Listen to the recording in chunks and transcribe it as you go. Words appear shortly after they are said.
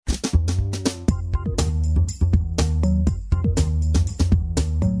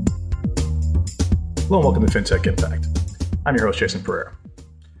Hello and welcome to FinTech Impact. I'm your host, Jason Pereira.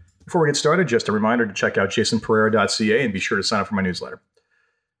 Before we get started, just a reminder to check out jasonpereira.ca and be sure to sign up for my newsletter.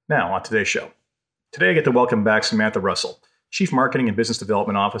 Now, on today's show. Today, I get to welcome back Samantha Russell, Chief Marketing and Business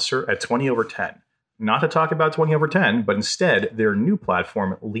Development Officer at 20over10. Not to talk about 20over10, but instead their new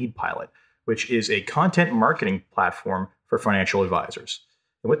platform, LeadPilot, which is a content marketing platform for financial advisors.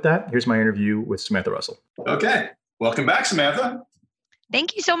 And with that, here's my interview with Samantha Russell. Okay. Welcome back, Samantha.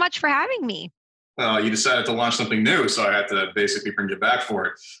 Thank you so much for having me. Well, you decided to launch something new, so I had to basically bring you back for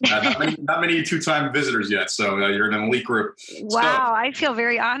it. Not many two-time visitors yet, so you're in an elite group. Wow, I feel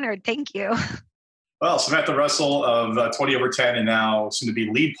very honored. Thank you. Well, Samantha Russell of 20over10 and now soon to be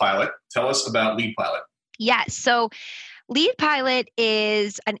LeadPilot. Tell us about LeadPilot. Yes. So LeadPilot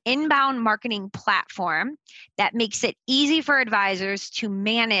is an inbound marketing platform that makes it easy for advisors to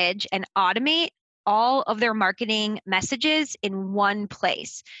manage and automate all of their marketing messages in one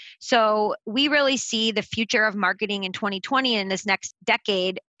place. So we really see the future of marketing in 2020 and this next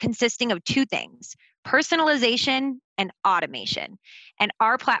decade consisting of two things: personalization and automation. And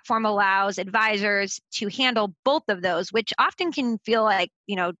our platform allows advisors to handle both of those, which often can feel like,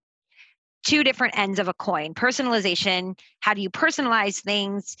 two different ends of a coin. Personalization, how do you personalize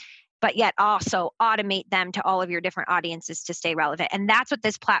things, but yet also automate them to all of your different audiences to stay relevant. And that's what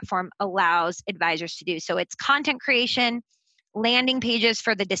this platform allows advisors to do. So it's content creation, landing pages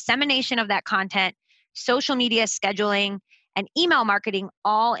for the dissemination of that content, social media scheduling, and email marketing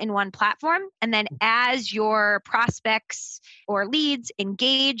all in one platform. And then as your prospects or leads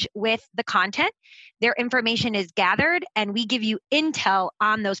engage with the content, their information is gathered and we give you intel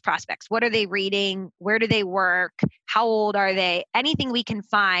on those prospects. What are they reading? Where do they work? How old are they? Anything we can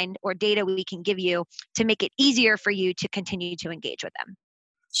find or data we can give you to make it easier for you to continue to engage with them.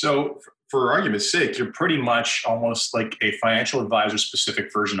 So for argument's sake, you're pretty much almost like a financial advisor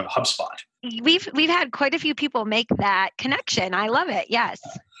specific version of HubSpot. We've had quite a few people make that connection. I love it. Yes.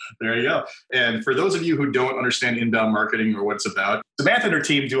 There you go. And for those of you who don't understand inbound marketing or what it's about, Samantha and her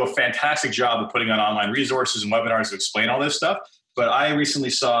team do a fantastic job of putting on online resources and webinars to explain all this stuff. But I recently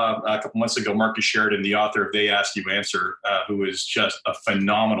saw a couple months ago, Marcus Sheridan, the author of They Ask You Answer, who is just a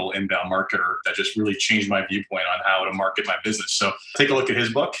phenomenal inbound marketer that just really changed my viewpoint on how to market my business. So take a look at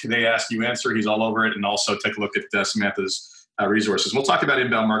his book, They Ask You Answer. He's all over it. And also take a look at Samantha's resources. We'll talk about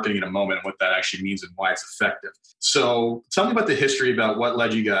inbound marketing in a moment and what that actually means and why it's effective. So tell me about the history about what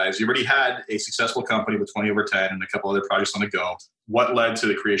led you guys. You already had a successful company with 20over10 and a couple other projects on the go. What led to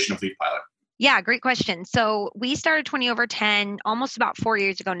the creation of LeadPilot? Yeah, great question. So we started 20over10 almost about 4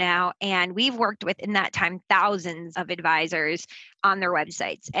 years ago now, and we've worked with, in that time, thousands of advisors on their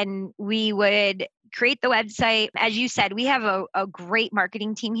websites. And we would create the website. As you said, we have a great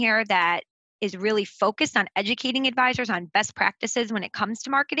marketing team here that is really focused on educating advisors on best practices when it comes to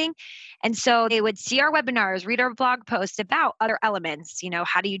marketing. And so they would see our webinars, read our blog posts about other elements,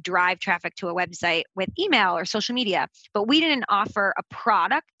 how do you drive traffic to a website with email or social media? But we didn't offer a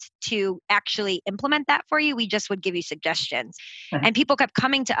product to actually implement that for you. We just would give you suggestions. Mm-hmm. And people kept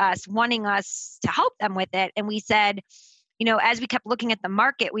coming to us, wanting us to help them with it. And we said, as we kept looking at the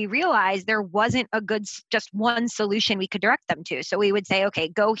market, we realized there wasn't just one solution we could direct them to. So we would say, okay,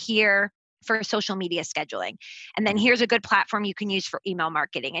 go here for social media scheduling. And then here's a good platform you can use for email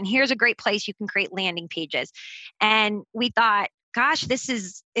marketing. And here's a great place you can create landing pages. And we thought, gosh,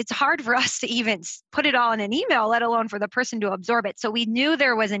 it's hard for us to even put it all in an email, let alone for the person to absorb it. So we knew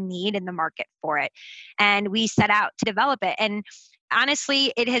there was a need in the market for it. And we set out to develop it. And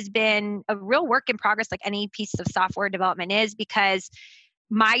honestly, it has been a real work in progress, like any piece of software development is, because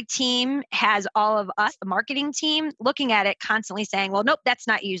my team has all of us, the marketing team, looking at it constantly saying, well, nope, that's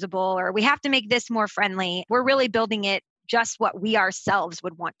not usable, or we have to make this more friendly. We're really building it just what we ourselves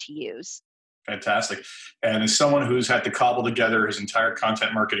would want to use. Fantastic. And as someone who's had to cobble together his entire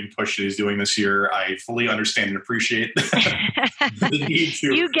content marketing push that he's doing this year, I fully understand and appreciate the need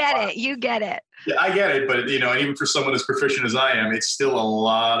to. You get it. Yeah, I get it. But, even for someone as proficient as I am, it's still a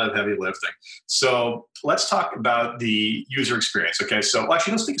lot of heavy lifting. So let's talk about the user experience. Okay. So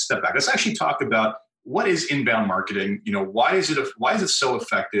actually, let's take a step back. Let's actually talk about what is inbound marketing? Why is it so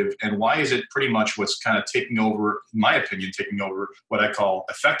effective? And why is it pretty much what's kind of taking over, in my opinion, what I call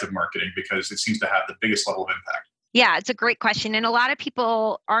effective marketing, because it seems to have the biggest level of impact? Yeah, it's a great question. And a lot of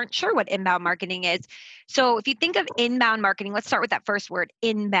people aren't sure what inbound marketing is. So if you think of inbound marketing, let's start with that first word,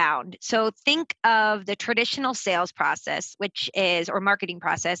 inbound. So think of the traditional sales process, or marketing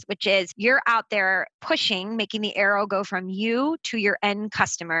process, which is you're out there pushing, making the arrow go from you to your end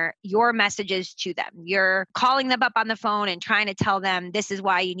customer, your messages to them. You're calling them up on the phone and trying to tell them this is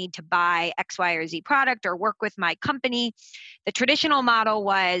why you need to buy X, Y, or Z product or work with my company. The traditional model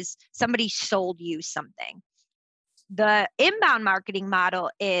was somebody sold you something. The inbound marketing model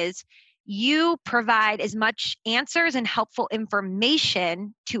is you provide as much answers and helpful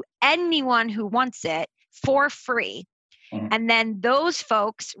information to anyone who wants it for free. Mhm. And then those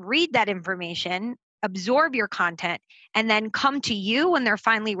folks read that information, absorb your content, and then come to you when they're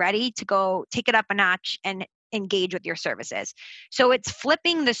finally ready to go take it up a notch and engage with your services. So it's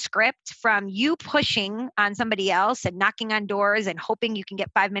flipping the script from you pushing on somebody else and knocking on doors and hoping you can get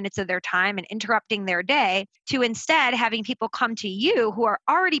 5 minutes of their time and interrupting their day, to instead having people come to you who are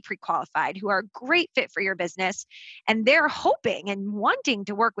already pre-qualified, who are a great fit for your business, and they're hoping and wanting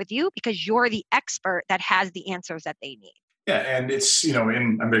to work with you because you're the expert that has the answers that they need. Yeah, and it's, and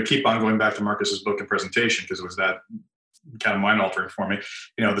I'm going to keep on going back to Marcus's book and presentation because it was that kind of mind altering for me.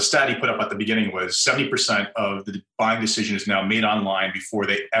 The stat he put up at the beginning was 70% of the buying decision is now made online before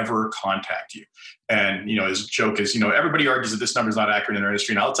they ever contact you. And, his joke is, everybody argues that this number is not accurate in our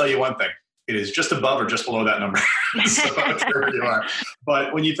industry. And I'll tell you one thing, it is just above or just below that number. So there you are.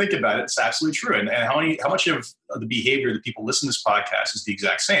 But when you think about it, it's absolutely true. And how much of the behavior that people listen to this podcast is the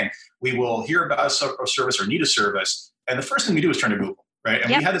exact same. We will hear about a service or need a service, and the first thing we do is turn to Google. Right.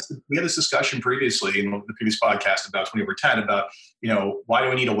 And Yep. we had this discussion previously in the previous podcast about 20 over 10 about, why do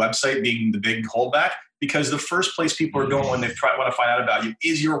I need a website being the big holdback? Because the first place people are going when they want to find out about you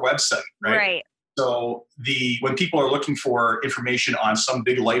is your website. Right. So when people are looking for information on some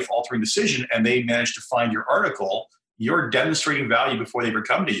big life altering decision and they manage to find your article, you're demonstrating value before they ever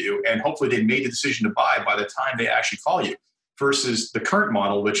come to you. And hopefully they made the decision to buy by the time they actually call you. Versus the current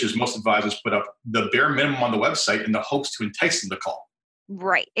model, which is most advisors put up the bare minimum on the website in the hopes to entice them to call.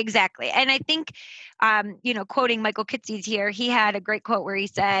 Right, exactly. And I think, quoting Michael Kitces here, he had a great quote where he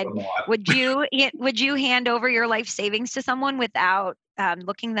said, would you hand over your life savings to someone without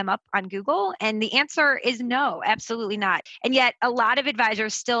looking them up on Google? And the answer is no, absolutely not. And yet a lot of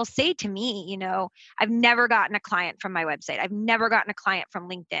advisors still say to me, I've never gotten a client from my website. I've never gotten a client from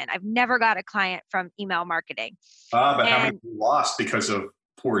LinkedIn. I've never got a client from email marketing. But how many people lost because of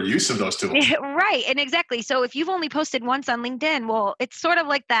poor use of those tools? Right. And exactly. So if you've only posted once on LinkedIn, well, it's sort of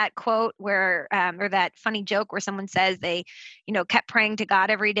like that quote where, or that funny joke where someone says they, kept praying to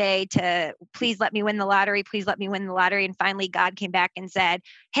God every day to please let me win the lottery. Please let me win the lottery. And finally God came back and said,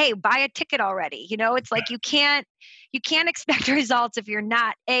 hey, buy a ticket already. It's like you can't expect results if you're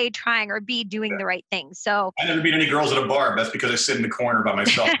not A, trying, or B, doing the right thing. So I never meet any girls at a bar. That's because I sit in the corner by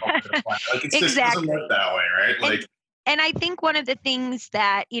myself. It just doesn't work that way, right? And I think one of the things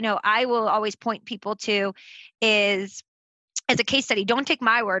that, I will always point people to is, as a case study, don't take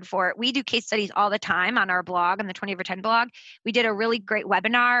my word for it. We do case studies all the time on our blog, on the 20 over 10 blog. We did a really great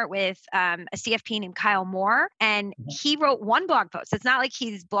webinar with a CFP named Kyle Moore, and he wrote one blog post. It's not like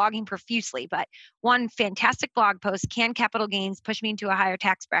he's blogging profusely, but one fantastic blog post, Can Capital Gains Push Me into a Higher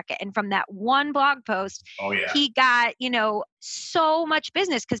Tax Bracket? And from that one blog post, he got, so much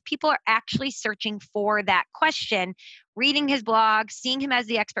business because people are actually searching for that question, reading his blog, seeing him as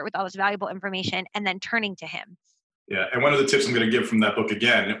the expert with all this valuable information, and then turning to him. Yeah, and one of the tips I'm going to give from that book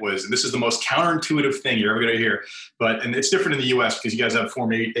again, and this is the most counterintuitive thing you're ever going to hear, and it's different in the U.S. because you guys have Form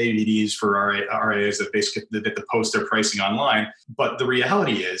AVDs for RIAs that basically that post their pricing online. But the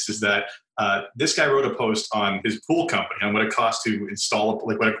reality is that this guy wrote a post on his pool company on what it costs to install,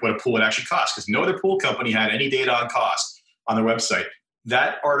 what a pool would actually cost, because no other pool company had any data on cost on their website.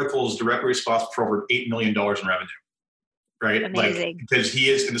 That article is directly responsible for over $8 million in revenue, right? Amazing. Because he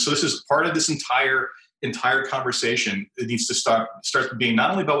is, and so this is part of this entire conversation. It needs to start being not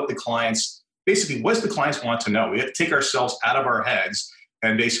only about what the clients, basically what does the clients want to know. We have to take ourselves out of our heads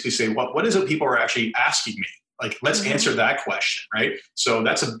and basically say, what is it people are actually asking me? Like, let's answer that question, right? So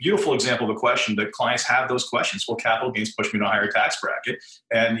that's a beautiful example of a question that clients have those questions. Will capital gains push me to a higher tax bracket?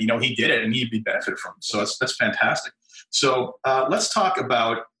 And, he did it and he'd be benefited from it. So that's fantastic. So let's talk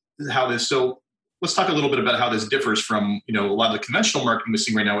about let's talk a little bit about how this differs from, a lot of the conventional marketing we're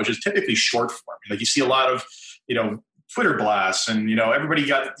seeing right now, which is typically short form. Like you see a lot of, Twitter blasts and, everybody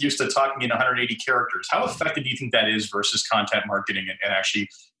got used to talking in 180 characters. How effective do you think that is versus content marketing and actually,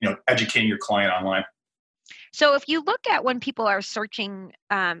 educating your client online? So if you look at when people are searching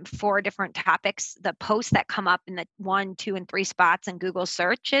for different topics, the posts that come up in the 1, 2, and 3 spots in Google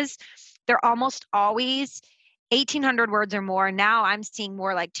searches, they're almost always 1,800 words or more. Now I'm seeing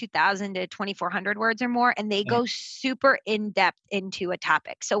more like 2,000 to 2,400 words or more, and they go super in depth into a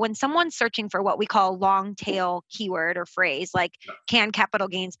topic. So when someone's searching for what we call long tail keyword or phrase, like can capital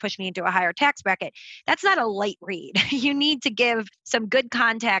gains push me into a higher tax bracket, that's not a light read. You need to give some good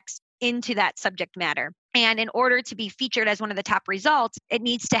context into that subject matter. And in order to be featured as one of the top results, it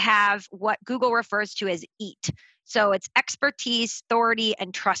needs to have what Google refers to as EAT. So it's expertise, authority,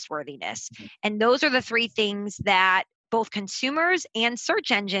 and trustworthiness. And those are the three things that both consumers and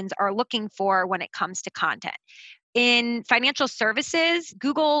search engines are looking for when it comes to content. In financial services,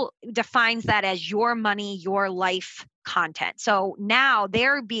 Google defines that as your money, your life content. So now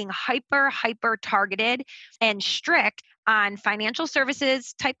they're being hyper targeted and strict on financial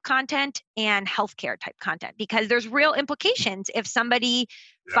services type content and healthcare type content, because there's real implications if somebody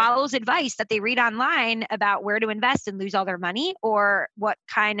follows advice that they read online about where to invest and lose all their money, or what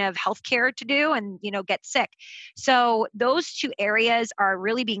kind of healthcare to do and, get sick. So those two areas are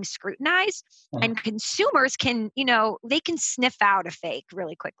really being scrutinized, and consumers can, they can sniff out a fake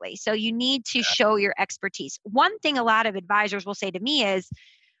really quickly. So you need to show your expertise. One thing a lot of advisors will say to me is,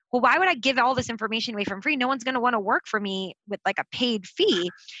 well, why would I give all this information away for free? No one's going to want to work for me with like a paid fee.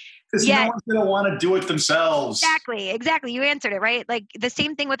 Because no one's going to want to do it themselves. Exactly. You answered it, right? Like the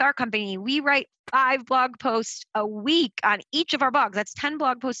same thing with our company. We write 5 blog posts a week on each of our blogs. That's 10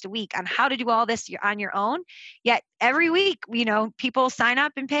 blog posts a week on how to do all this on your own. Yet every week, people sign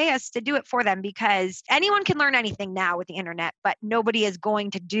up and pay us to do it for them, because anyone can learn anything now with the internet, but nobody is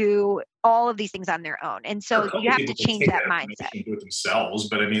going to do all of these things on their own. And so you have to change that mindset. Do it themselves,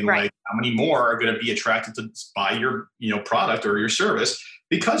 but I mean, like, how many more are going to be attracted to buy your, product or your service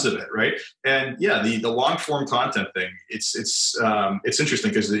because of it, right? And the long form content thing, it's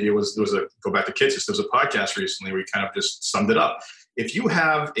interesting, because there was a, go back to Kitsis, there was a podcast recently where we kind of just summed it up. If you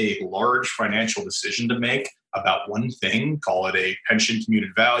have a large financial decision to make about one thing, call it a pension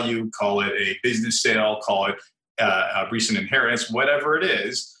commuted value, call it a business sale, call it a recent inheritance, whatever it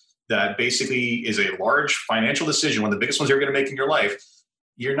is, that basically is a large financial decision, one of the biggest ones you're going to make in your life,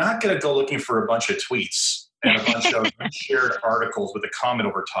 you're not going to go looking for a bunch of tweets and a bunch of shared articles with a comment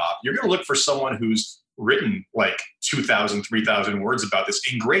over top. You're going to look for someone who's written like 2,000, 3,000 words about this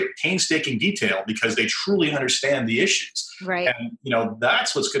in great painstaking detail, because they truly understand the issues. Right. And,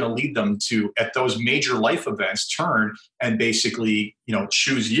 that's what's going to lead them to, at those major life events, turn and basically,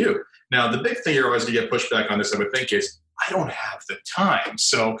 choose you. Now, the big thing you're always going to get pushback on this, I would think, is, I don't have the time.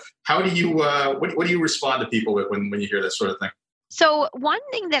 So how do you, what do you respond to people with when you hear that sort of thing? So one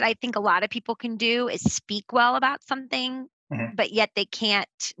thing that I think a lot of people can do is speak well about something, but yet they can't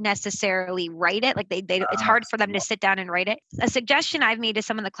necessarily write it. Like it's hard for them to sit down and write it. A suggestion I've made to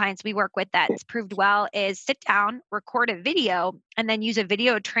some of the clients we work with that's proved well is sit down, record a video, and then use a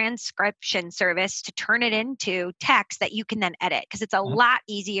video transcription service to turn it into text that you can then edit. Because it's a lot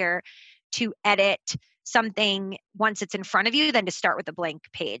easier to edit something once it's in front of you than to start with a blank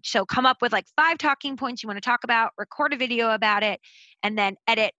page. So come up with like 5 talking points you want to talk about, record a video about it, and then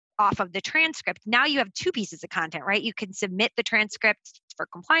edit off of the transcript. Now you have 2 pieces of content, right? You can submit the transcript for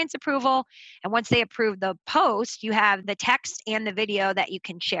compliance approval. And once they approve the post, you have the text and the video that you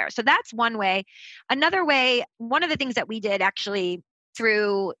can share. So that's one way. Another way, one of the things that we did actually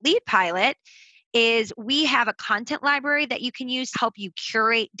through Lead Pilot is we have a content library that you can use to help you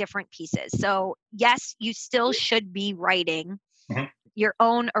curate different pieces. So yes, you still should be writing your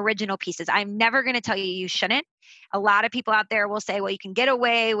own original pieces. I'm never going to tell you shouldn't. A lot of people out there will say, well, you can get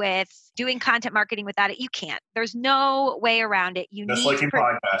away with doing content marketing without it. You can't. There's no way around it. You Just need like in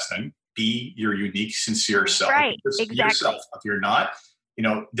podcasting, be your unique, sincere self. Right, exactly. Yourself. If you're not,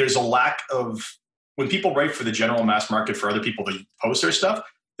 there's a lack of, when people write for the general mass market for other people to post their stuff,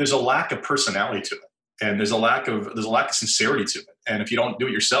 there's a lack of personality to it. And there's a lack of sincerity to it. And if you don't do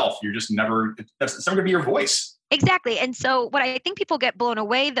it yourself, you're just it's never going to be your voice. Exactly. And so what I think people get blown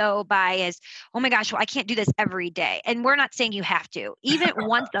away though by is, oh my gosh, well, I can't do this every day. And we're not saying you have to. Even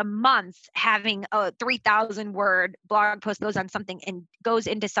once a month, having a 3,000 word blog post goes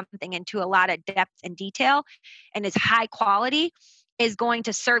into something into a lot of depth and detail and is high quality, is going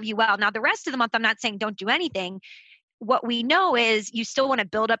to serve you well. Now, the rest of the month, I'm not saying don't do anything. What we know is you still want to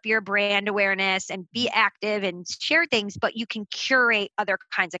build up your brand awareness and be active and share things, but you can curate other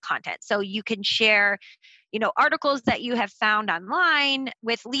kinds of content. So you can share, articles that you have found online.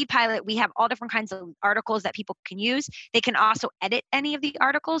 With Lead Pilot, we have all different kinds of articles that people can use. They can also edit any of the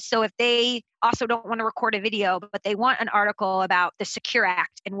articles. So if they also don't want to record a video, but they want an article about the Secure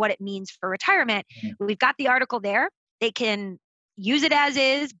Act and what it means for retirement, we've got the article there. They can use it as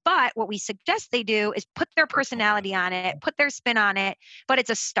is, but what we suggest they do is put their personality on it, put their spin on it, but it's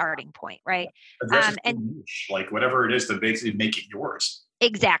a starting point, right? Address it And niche, like whatever it is that basically make it yours.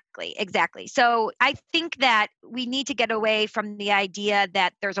 Exactly. So I think that we need to get away from the idea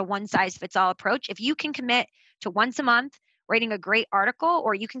that there's a one size fits all approach. If you can commit to once a month writing a great article,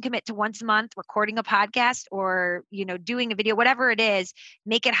 or you can commit to once a month recording a podcast, or doing a video, whatever it is,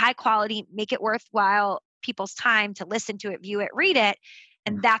 make it high quality, make it worthwhile people's time to listen to it, view it, read it,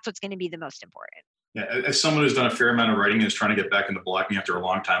 and that's what's going to be the most important. Yeah, as someone who's done a fair amount of writing and is trying to get back into blogging after a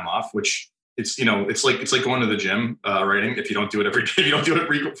long time off, which it's like going to the gym, writing. If you don't do it every day, if you don't do it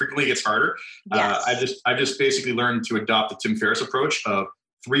frequently, it gets harder. Yes. I just basically learned to adopt the Tim Ferriss approach of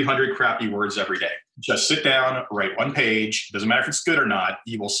 300 crappy words every day. Just sit down, write one page. Doesn't matter if it's good or not.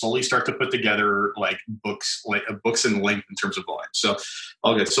 You will slowly start to put together books in length in terms of volume. So,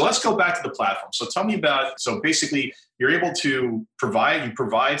 okay. So let's go back to the platform. So tell me about. So basically, you're able to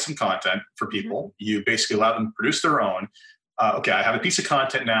provide some content for people. Mm-hmm. You basically allow them to produce their own. Okay, I have a piece of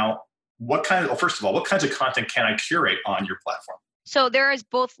content now. First of all, what kinds of content can I curate on your platform? So there is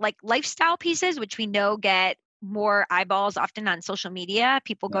both like lifestyle pieces, which we know get more eyeballs often on social media.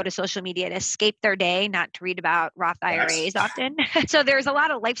 People go to social media to escape their day, not to read about Roth IRAs often. So there's a lot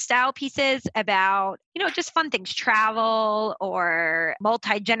of lifestyle pieces about, just fun things, travel or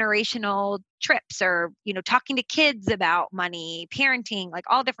multi-generational trips, or, talking to kids about money, parenting, like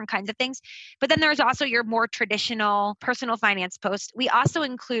all different kinds of things. But then there's also your more traditional personal finance posts. We also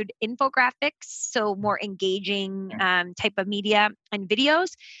include infographics, so more engaging type of media and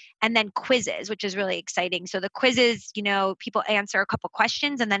videos. And then quizzes, which is really exciting. So the quizzes, people answer a couple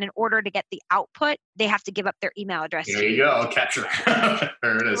questions, and then in order to get the output, they have to give up their email address. There you go, capture.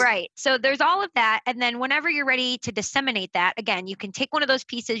 There it is. Right. So there's all of that. And then whenever you're ready to disseminate that, again, you can take one of those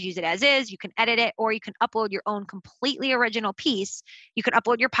pieces, use it as is, you can edit it, or you can upload your own completely original piece. You can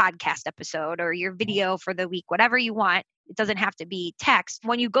upload your podcast episode or your video for the week, whatever you want. It doesn't have to be text.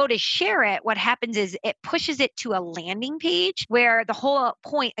 When you go to share it, what happens is it pushes it to a landing page where the whole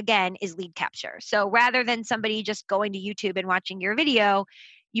point, again, is lead capture. So rather than somebody just going to YouTube and watching your video,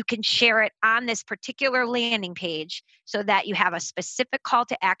 you can share it on this particular landing page so that you have a specific call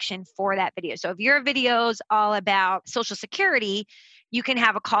to action for that video. So if your video is all about Social Security, you can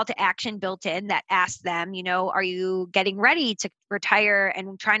have a call to action built in that asks them, are you getting ready to retire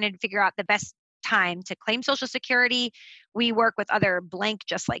and trying to figure out the best time to claim Social Security? We work with other blank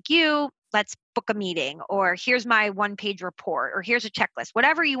just like you. Let's book a meeting, or here's my one-page report, or here's a checklist.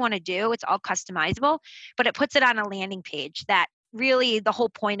 Whatever you want to do, it's all customizable, but it puts it on a landing page that really the whole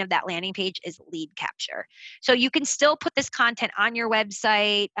point of that landing page is lead capture. So you can still put this content on your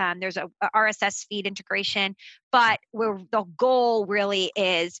website. There's a RSS feed integration, but the goal really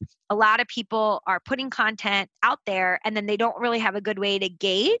is a lot of people are putting content out there and then they don't really have a good way to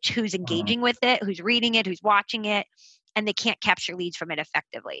gauge who's engaging with it, who's reading it, who's watching it, and they can't capture leads from it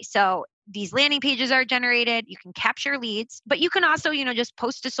effectively. So these landing pages are generated. You can capture leads, but you can also, just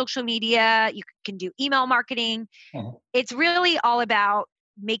post to social media. You can do email marketing. It's really all about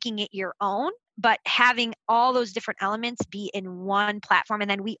making it your own, but having all those different elements be in one platform. And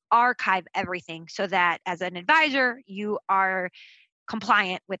then we archive everything so that as an advisor, you are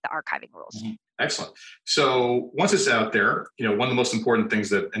compliant with the archiving rules. Excellent. So once it's out there, one of the most important things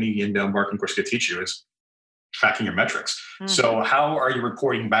that any inbound marketing course could teach you is tracking your metrics. So how are you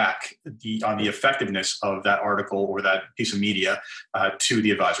reporting back on the effectiveness of that article or that piece of media to the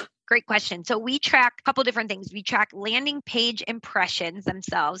advisor? Great question. So we track a couple different things. We track landing page impressions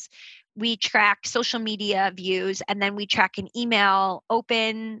themselves. We track social media views, and then we track an email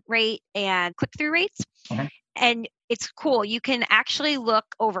open rate and click-through rates. And it's cool. You can actually look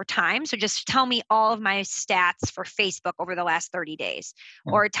over time. So just tell me all of my stats for Facebook over the last 30 days,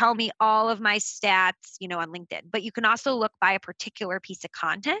 or tell me all of my stats, on LinkedIn. But you can also look by a particular piece of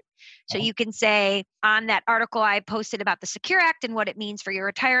content. So you can say on that article I posted about the Secure Act and what it means for your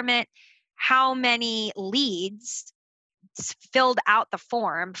retirement, how many leads filled out the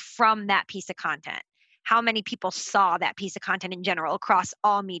form from that piece of content? How many people saw that piece of content in general across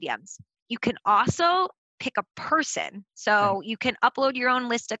all mediums? You can also pick a person. So you can upload your own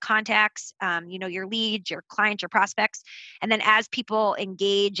list of contacts, your leads, your clients, your prospects. And then as people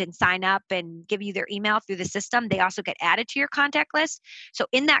engage and sign up and give you their email through the system, they also get added to your contact list. So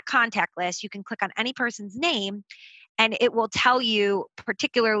in that contact list, you can click on any person's name and it will tell you,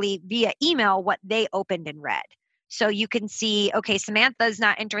 particularly via email, what they opened and read. So you can see, okay, Samantha's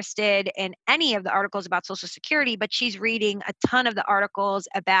not interested in any of the articles about Social Security, but she's reading a ton of the articles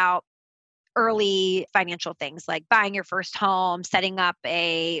about early financial things like buying your first home, setting up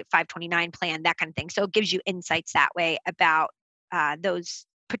a 529 plan, that kind of thing. So it gives you insights that way about those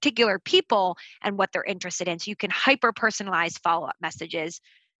particular people and what they're interested in. So you can hyper personalize follow-up messages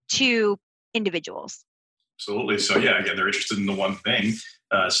to individuals. Absolutely. So yeah, again, they're interested in the one thing.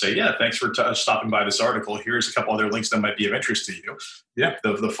 Say, yeah, thanks for stopping by this article. Here's a couple other links that might be of interest to you. Yeah,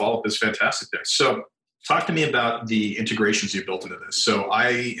 the follow-up is fantastic there. So talk to me about the integrations you built into this. So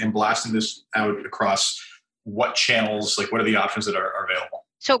I am blasting this out across what channels, like what are the options that are available?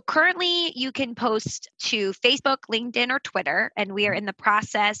 So currently you can post to Facebook, LinkedIn, or Twitter, and we are in the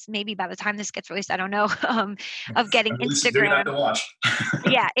process, maybe by the time this gets released, I don't know, of getting Instagram. To watch.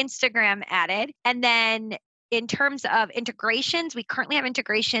 Yeah, Instagram added. And then in terms of integrations, we currently have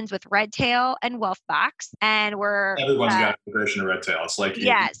integrations with Redtail and Wealthbox, and everyone's got integration to Redtail. It's like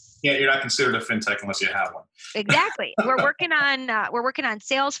yes, you're not considered a fintech unless you have one. Exactly. We're working on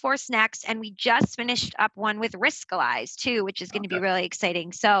Salesforce next, and we just finished up one with Riskalyze too, which is going to be really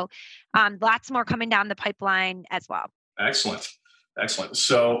exciting. So, lots more coming down the pipeline as well. Excellent.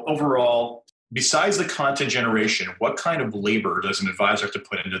 So overall, besides the content generation, what kind of labor does an advisor have to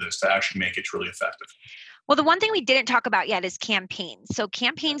put into this to actually make it truly effective? Well, the one thing we didn't talk about yet is campaigns. So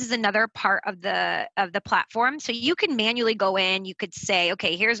campaigns is another part of the platform. So you can manually go in, you could say,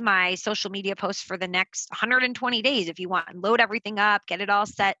 okay, here's my social media post for the next 120 days if you want, and load everything up, get it all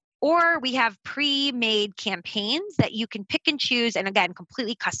set. Or we have pre-made campaigns that you can pick and choose and again,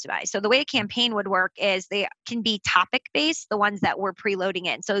 completely customize. So the way a campaign would work is they can be topic-based, the ones that we're preloading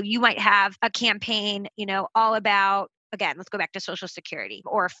in. So you might have a campaign, all about, again, let's go back to Social Security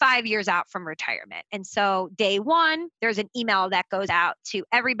or 5 years out from retirement. And so day one, there's an email that goes out to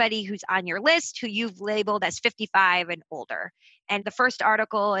everybody who's on your list who you've labeled as 55 and older. And the first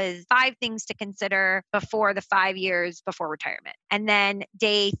article is 5 things to consider before the 5 years before retirement. And then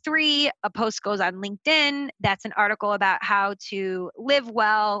day 3, a post goes on LinkedIn. That's an article about how to live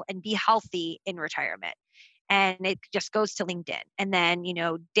well and be healthy in retirement. And it just goes to LinkedIn. And then,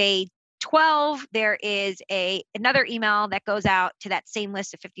 day 12, there is another email that goes out to that same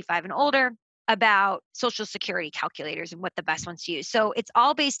list of 55 and older about Social Security calculators and what the best ones to use. So it's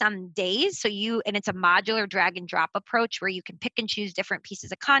all based on days. And it's a modular drag and drop approach where you can pick and choose different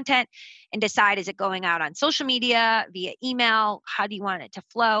pieces of content and decide, is it going out on social media, via email? How do you want it to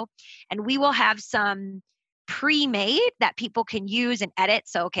flow? And we will have some pre-made that people can use and edit.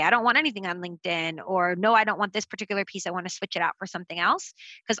 So, okay, I don't want anything on LinkedIn, or no, I don't want this particular piece. I want to switch it out for something else,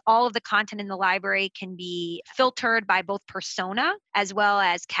 because all of the content in the library can be filtered by both persona as well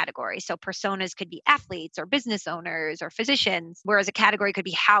as category. So personas could be athletes or business owners or physicians, whereas a category could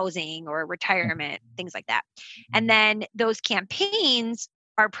be housing or retirement, things like that. And then those campaigns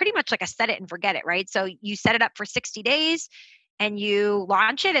are pretty much like a set it and forget it, right? So you set it up for 60 days. And you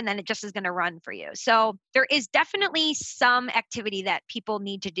launch it, and then it just is going to run for you. So there is definitely some activity that people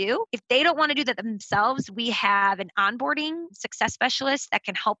need to do. If they don't want to do that themselves, we have an onboarding success specialist that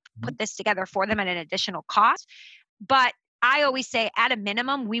can help put this together for them at an additional cost. But I always say, at a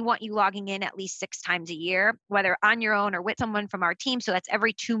minimum, we want you logging in at least 6 times a year, whether on your own or with someone from our team. So that's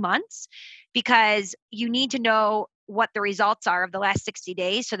every 2 months, because you need to know what the results are of the last 60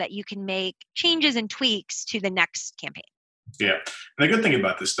 days so that you can make changes and tweaks to the next campaign. Yeah. And the good thing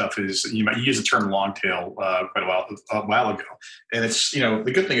about this stuff is you might use the term long tail quite a while ago. And it's,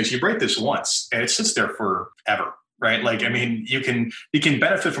 the good thing is you write this once and it sits there forever, right? Like, I mean, you can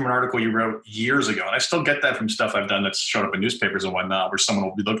benefit from an article you wrote years ago. And I still get that from stuff I've done that's shown up in newspapers and whatnot, where someone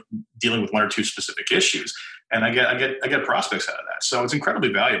will be dealing with 1 or 2 specific issues. And I get prospects out of that. So it's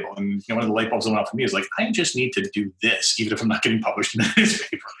incredibly valuable. And one of the light bulbs that went off for me is like, I just need to do this, even if I'm not getting published in the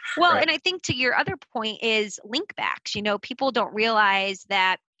newspaper. Well, right? And I think to your other point is link backs. People don't realize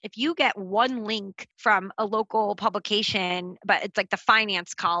that if you get one link from a local publication, but it's like the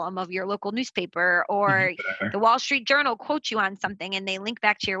finance column of your local newspaper, or the Wall Street Journal quotes you on something and they link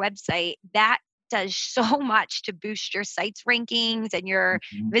back to your website, that does so much to boost your site's rankings and your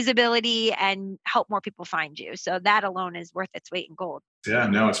visibility and help more people find you. So that alone is worth its weight in gold. Yeah,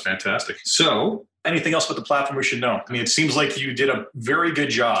 no, it's fantastic. So anything else about the platform we should know? I mean, it seems like you did a very good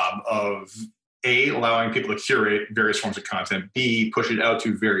job of A, allowing people to curate various forms of content, B, push it out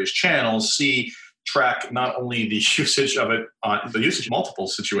to various channels, C, track not only the usage of it, the usage of multiple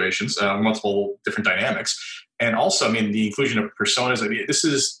situations, multiple different dynamics, and also, I mean, the inclusion of personas. I mean, this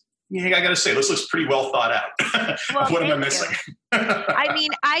is, I got to say, this looks pretty well thought out. Well, what am I missing? I mean,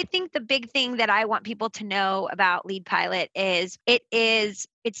 I think the big thing that I want people to know about Lead Pilot is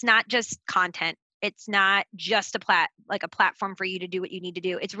it's not just content. It's not just a platform for you to do what you need to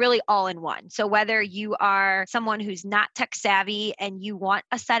do. It's really all in one. So whether you are someone who's not tech savvy and you want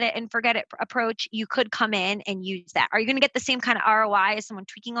a set it and forget it approach, you could come in and use that. Are you going to get the same kind of ROI as someone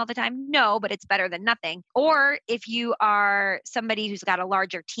tweaking all the time? No, but it's better than nothing. Or if you are somebody who's got a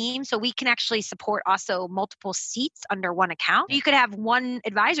larger team, so we can actually support also multiple seats under one account. You could have one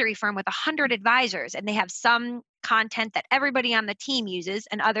advisory firm with 100 advisors, and they have some content that everybody on the team uses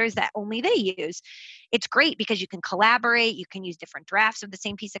and others that only they use. It's great because you can collaborate, you can use different drafts of the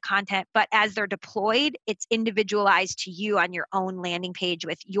same piece of content, but as they're deployed, it's individualized to you on your own landing page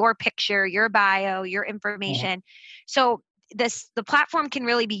with your picture, your bio, your information. So the platform can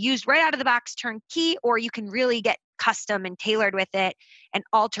really be used right out of the box turnkey, or you can really get custom and tailored with it and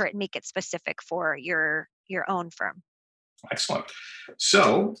alter it and make it specific for your own firm. Excellent.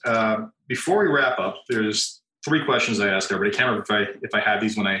 So before we wrap up, there's 3 questions I ask everybody. I can't remember if I had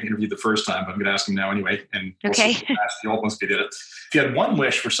these when I interviewed the first time, but I'm going to ask them now anyway. And okay. We'll ask you all once we did it. If you had one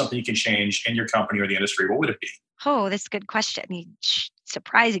wish for something you can change in your company or the industry, what would it be? Oh, that's a good question. You're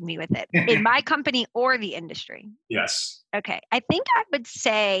surprising me with it. In my company or the industry? Yes. Okay. I think I would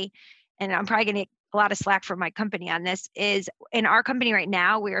say, and I'm probably going to get a lot of slack from my company on this, is in our company right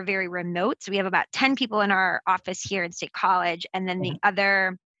now, we are very remote. So we have about 10 people in our office here in State College, and then the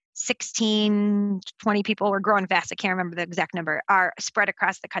other 16, 20 people, we're growing fast, I can't remember the exact number, are spread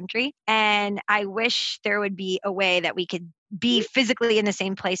across the country. And I wish there would be a way that we could be physically in the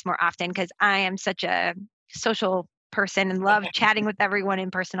same place more often, because I am such a social person and love chatting with everyone in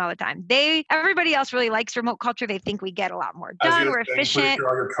person all the time. Everybody else really likes remote culture. They think we get a lot more done. We're efficient. I'm sure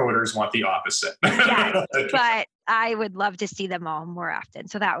all your coders want the opposite. Yes, but I would love to see them all more often.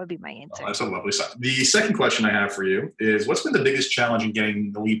 So that would be my answer. Oh, that's a lovely stuff. The second question I have for you is, what's been the biggest challenge in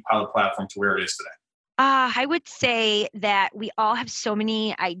getting the Lead Pilot platform to where it is today? I would say that we all have so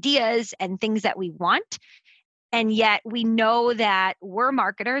many ideas and things that we want. And yet we know that we're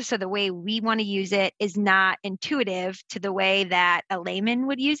marketers, so the way we want to use it is not intuitive to the way that a layman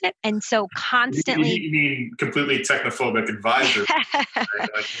would use it. And so constantly... You mean completely technophobic advisor.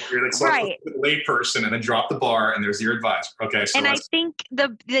 Right? You're like right. A layperson, and then drop the bar and there's your advisor. Okay. So and I think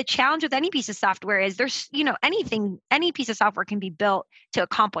the challenge with any piece of software is there's, any piece of software can be built to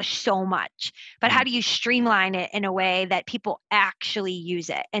accomplish so much, but how do you streamline it in a way that people actually use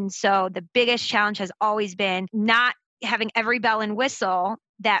it? And so the biggest challenge has always been not having every bell and whistle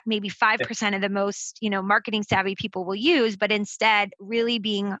that maybe 5% of the most, marketing savvy people will use, but instead really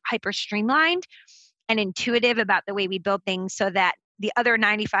being hyper streamlined and intuitive about the way we build things so that the other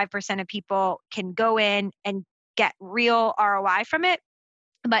 95% of people can go in and get real ROI from it,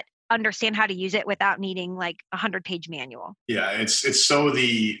 but understand how to use it without needing like a 100-page manual. Yeah, it's so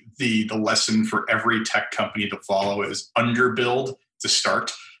the lesson for every tech company to follow is underbuild to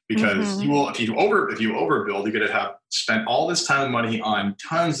start. Because you will, if you overbuild, you're going to have spent all this time and money on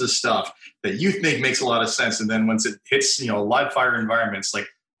tons of stuff that you think makes a lot of sense, and then once it hits, live fire environments, like,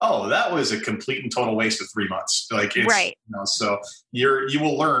 oh, that was a complete and total waste of 3 months. Like, it's, right. So you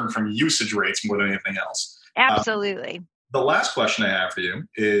will learn from usage rates more than anything else. Absolutely. The last question I have for you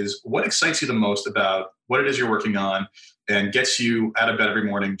is, what excites you the most about what it is you're working on and gets you out of bed every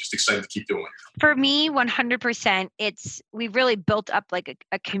morning, just excited to keep doing it? For me, 100%, we've really built up like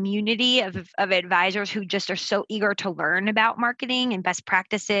a community of advisors who just are so eager to learn about marketing and best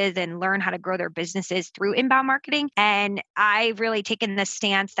practices and learn how to grow their businesses through inbound marketing. And I've really taken the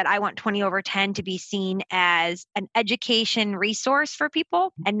stance that I want 20 over 10 to be seen as an education resource for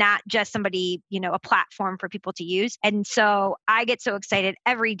people and not just somebody, a platform for people to use. And so I get so excited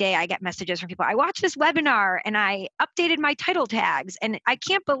every day. I get messages from people. I watched this webinar and I updated my title tags and I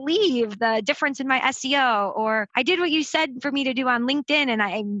can't believe the difference in my SEO, or I did what you said for me to do on LinkedIn and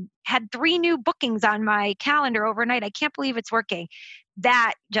I had 3 new bookings on my calendar overnight. I can't believe it's working.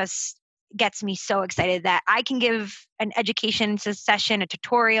 That just gets me so excited that I can give an education session, a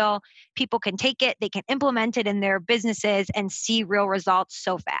tutorial. People can take it, they can implement it in their businesses and see real results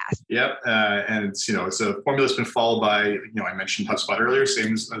so fast. Yep. And it's, it's a formula that's been followed by, I mentioned HubSpot earlier,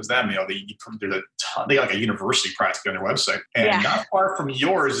 same as them. There's a ton, they got like a university practically on their website, and not far from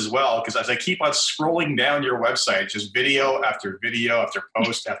yours as well. Because as I keep on scrolling down your website, just video after video after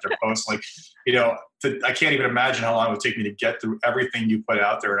post after post, like, I can't even imagine how long it would take me to get through everything you put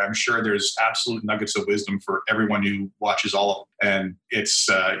out there. And I'm sure there's absolute nuggets of wisdom for everyone who watches all of them. And it's,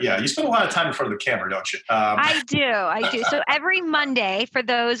 you spend a lot of time in front of the camera, don't you? I do. So every Monday, for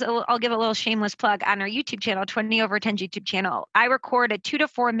those, I'll give a little shameless plug on our YouTube channel, 20 over 10 YouTube channel. I record a 2 to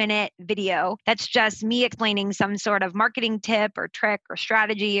 4 minute video that's just me explaining some sort of marketing tip or trick or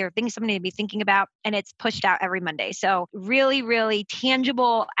strategy or things somebody to be thinking about. And it's pushed out every Monday. So really, really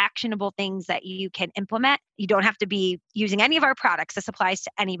tangible, actionable things that you can implement. You don't have to be using any of our products. This applies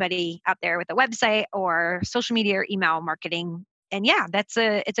to anybody out there with a website or social media or email marketing. And yeah, it's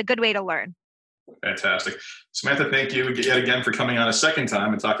a good way to learn. Fantastic. Samantha, thank you yet again for coming on a second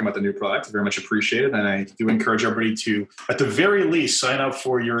time and talking about the new product. Very much appreciated. And I do encourage everybody to, at the very least, sign up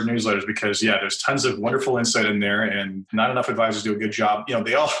for your newsletters because, there's tons of wonderful insight in there and not enough advisors do a good job. Let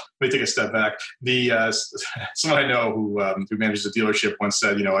me take a step back. Someone I know who manages a dealership once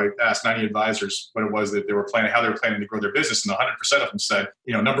said, I asked 90 advisors what it was that they were planning, how they were planning to grow their business. And 100% of them said,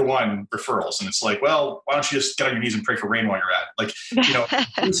 number one, referrals. And it's like, well, why don't you just get on your knees and pray for rain while you're at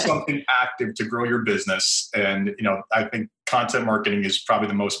it? Do something active to grow your business. And, I think content marketing is probably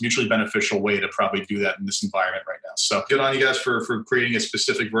the most mutually beneficial way to probably do that in this environment right now. So good on you guys for creating a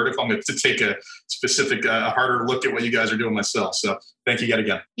specific vertical. I'm going to take a specific, harder look at what you guys are doing myself. So thank you yet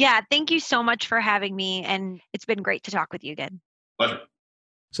again. Yeah. Thank you so much for having me. And it's been great to talk with you again. Pleasure.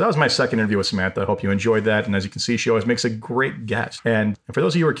 So that was my second interview with Samantha. I hope you enjoyed that. And as you can see, she always makes a great guest. And for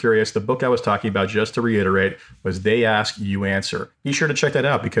those of you who are curious, the book I was talking about, just to reiterate, was They Ask, You Answer. Be sure to check that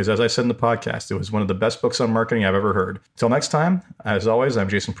out because, as I said in the podcast, it was one of the best books on marketing I've ever heard. Until next time, as always, I'm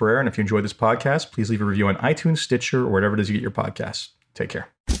Jason Pereira. And if you enjoyed this podcast, please leave a review on iTunes, Stitcher, or wherever it is you get your podcasts. Take care.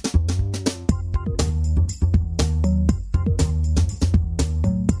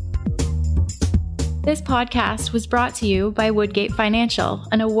 This podcast was brought to you by Woodgate Financial,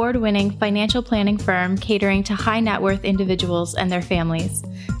 an award-winning financial planning firm catering to high net worth individuals and their families.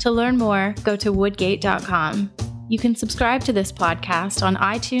 To learn more, go to woodgate.com. You can subscribe to this podcast on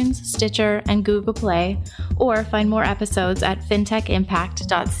iTunes, Stitcher, and Google Play, or find more episodes at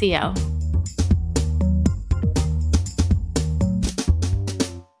fintechimpact.co.